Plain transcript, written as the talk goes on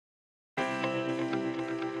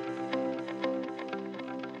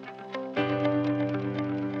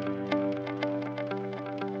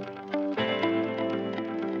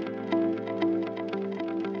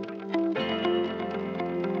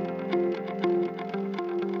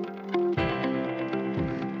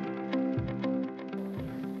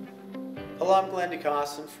Hello, I'm Glenn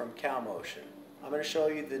DeCostin from Calmotion. I'm going to show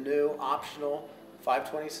you the new optional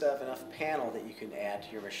 527F panel that you can add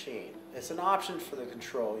to your machine. It's an option for the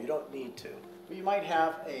control. You don't need to. But you might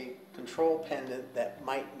have a control pendant that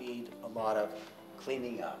might need a lot of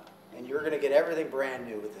cleaning up. And you're going to get everything brand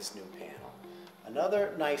new with this new panel.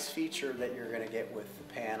 Another nice feature that you're going to get with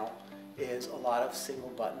the panel is a lot of single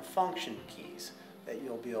button function keys that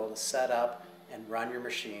you'll be able to set up and run your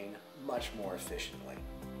machine much more efficiently.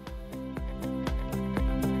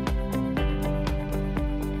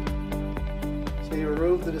 So you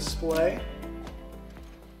remove the display.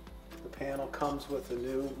 The panel comes with a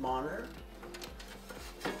new monitor.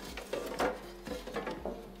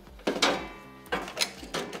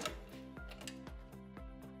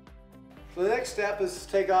 So the next step is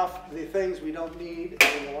to take off the things we don't need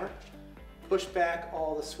anymore. Push back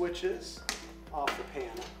all the switches off the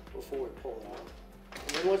panel before we pull it out.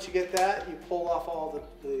 And then once you get that, you pull off all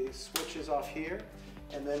the switches off here,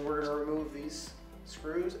 and then we're going to remove these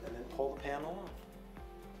screws and then pull the panel off.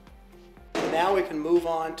 And now we can move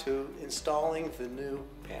on to installing the new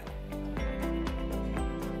panel.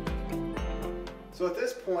 So at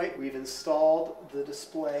this point, we've installed the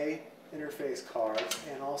display interface cards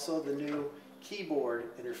and also the new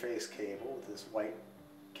keyboard interface cable with this white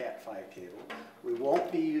Cat5 cable. We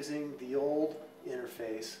won't be using the old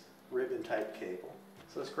interface ribbon type cable.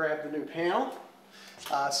 So let's grab the new panel.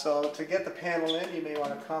 So to get the panel in, you may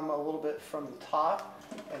want to come a little bit from the top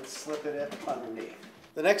and slip it in underneath.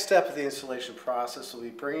 The next step of the installation process will be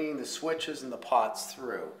bringing the switches and the pots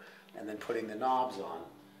through and then putting the knobs on.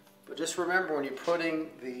 But just remember, when you're putting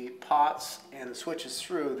the pots and the switches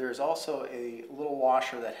through, there's also a little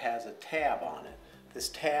washer that has a tab on it. This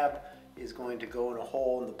tab is going to go in a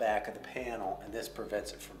hole in the back of the panel, and this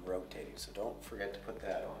prevents it from rotating, so don't forget to put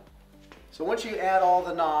that on. So once you add all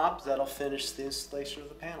the knobs, that'll finish the installation of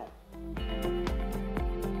the panel.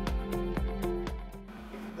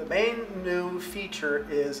 The main new feature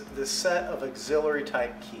is the set of auxiliary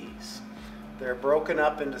type keys. They're broken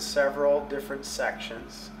up into several different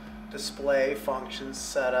sections: display, functions,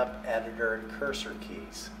 setup, editor, and cursor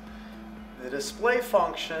keys. The display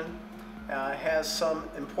function has some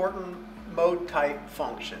important mode type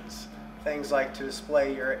functions. Things like to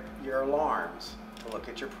display your alarms, to look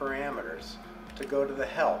at your parameters, to go to the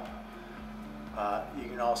help. You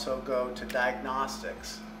can also go to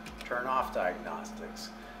diagnostics, turn off diagnostics.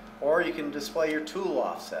 Or you can display your tool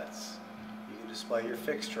offsets. You can display your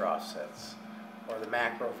fixture offsets or the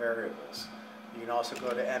macro variables. You can also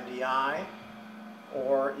go to MDI,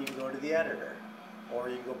 or you can go to the editor, or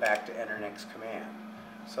you can go back to enter next command.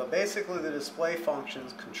 So basically the display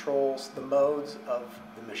functions controls the modes of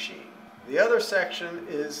the machine. The other section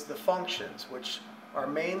is the functions, which are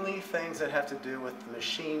mainly things that have to do with the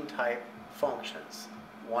machine type functions.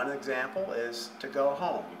 One example is to go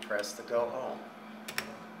home. You press the go home.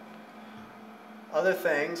 Other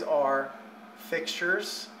things are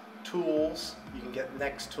fixtures, tools. You can get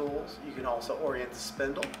next tools. You can also orient the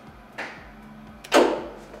spindle.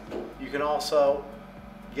 You can also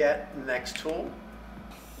get next tool.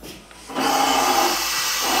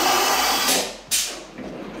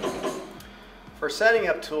 For setting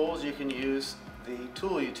up tools, you can use the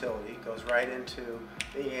tool utility. It goes right into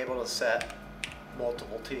being able to set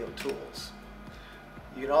multiple tools.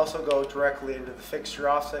 You can also go directly into the fixture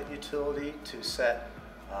offset utility to set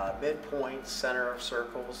midpoint, center of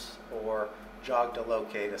circles, or jog to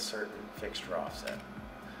locate a certain fixture offset.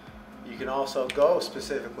 You can also go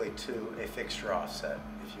specifically to a fixture offset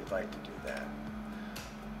if you'd like to do that.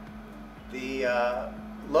 The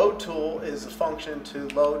load tool is a function to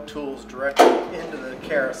load tools directly into the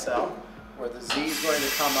carousel, where the Z is going to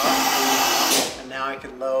come up, and now I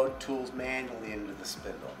can load tools manually into the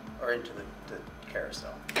spindle, or into the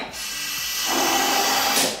carousel.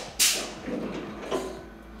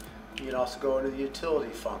 You can also go into the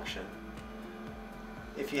utility function.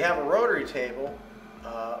 If you have a rotary table,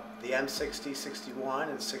 the M60, 61,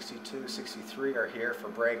 and 62, 63 are here for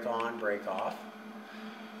break on, break off.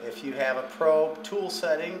 If you have a probe tool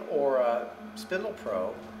setting or a spindle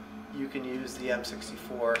probe, you can use the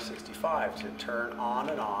M64, 65 to turn on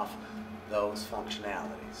and off those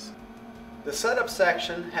functionalities. The setup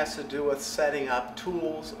section has to do with setting up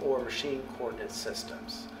tools or machine coordinate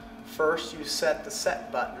systems. First, you set the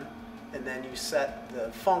set button, and then you set the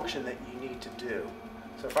function that you need to do.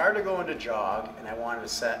 So if I were to go into jog and I wanted to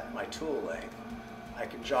set my tool length, I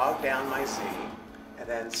could jog down my Z and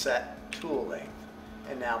then set tool length.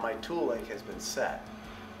 And now my tool length has been set.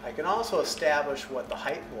 I can also establish what the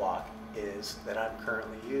height block is that I'm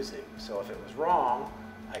currently using. So if it was wrong,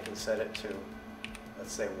 I can set it to,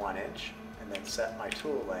 let's say, 1 inch, and then set my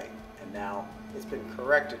tool length and now it's been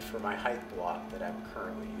corrected for my height block that I'm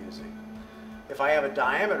currently using. If I have a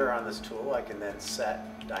diameter on this tool, I can then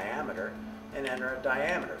set diameter and enter a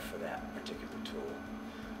diameter for that particular tool.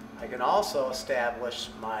 I can also establish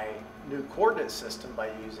my new coordinate system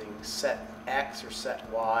by using set X or set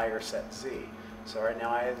Y or set Z. So right now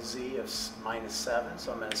I have Z of -7,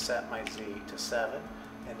 so I'm going to set my Z to 7,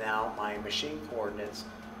 and now my machine coordinates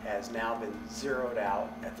has now been zeroed out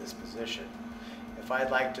at this position. If I'd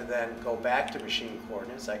like to then go back to machine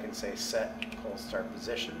coordinates, I can say set cold start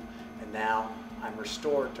position, and now I'm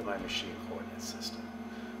restored to my machine coordinate system.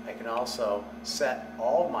 I can also set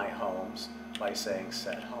all my homes by saying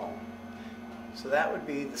set home. So that would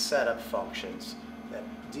be the setup functions that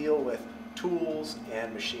deal with tools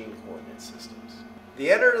and machine coordinate systems. The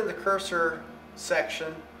editor and the cursor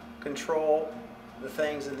section control the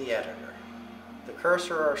things in the editor. The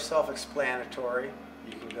cursor are self-explanatory.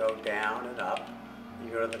 You can go down and up.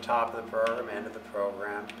 You go to the top of the program, end of the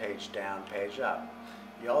program, page down, page up.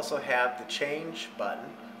 You also have the change button,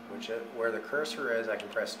 which is where the cursor is. I can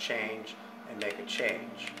press change and make a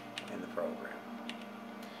change in the program.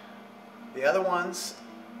 The other ones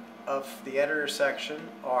of the editor section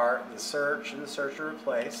are the search and the search and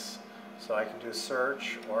replace. So I can do a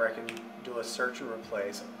search, or I can do a search and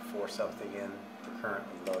replace for something in the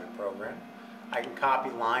currently loaded program. I can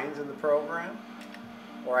copy lines in the program,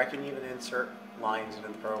 or I can even insert lines into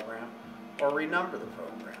the program, or renumber the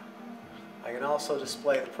program. I can also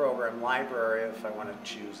display the program library if I want to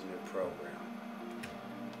choose a new program.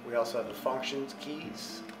 We also have the functions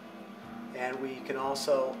keys, and we can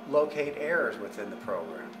also locate errors within the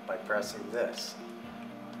program by pressing this.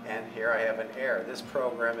 And here I have an error. This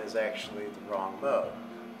program is actually the wrong mode,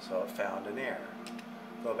 so it found an error.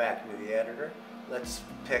 Go back into the editor. Let's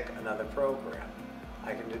pick another program.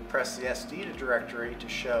 I can press the SD directory to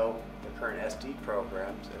show the current SD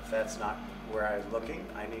programs. If that's not where I was looking,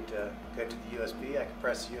 I need to go to the USB. I can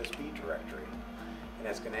press the USB directory, and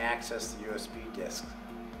it's going to access the USB disk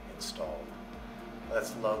installed.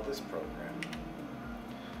 Let's load this program.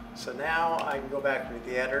 So now I can go back into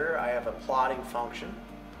the editor. I have a plotting function,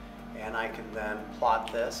 and I can then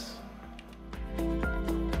plot this.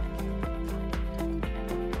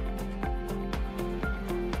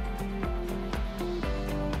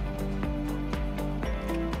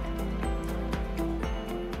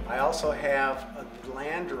 I also have a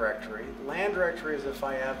LAN directory. LAN directory is if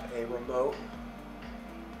I have a remote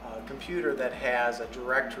computer that has a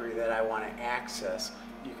directory that I want to access.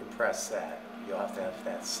 You can press that. You'll have to have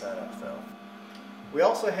that set up though. We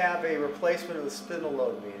also have a replacement of the spindle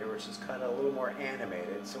load meter, which is kind of a little more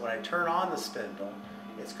animated. So when I turn on the spindle,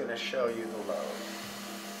 it's going to show you the load.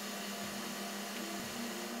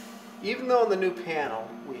 Even though in the new panel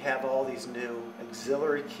we have all these new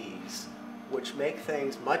auxiliary keys, which make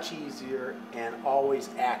things much easier and always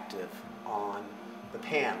active on the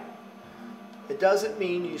panel, it doesn't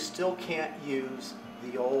mean you still can't use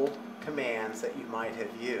the old commands that you might have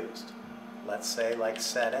used. Let's say like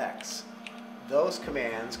set X. Those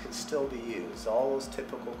commands can still be used, all those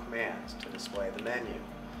typical commands to display the menu.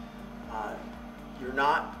 You're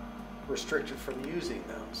not restricted from using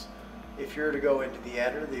those. If you were to go into the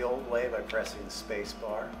editor the old way by pressing the space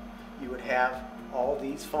bar, you would have all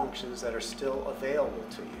these functions that are still available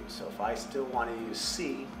to you. So if I still want to use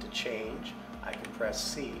C to change, I can press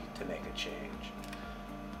C to make a change.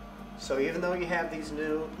 So even though you have these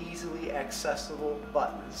new easily accessible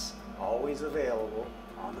buttons always available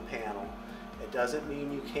on the panel, it doesn't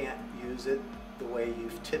mean you can't use it the way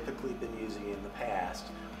you've typically been using it in the past,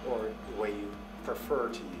 or the way you prefer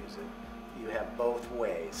to use it. You have both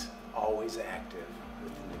ways always active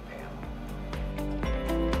with the new panel.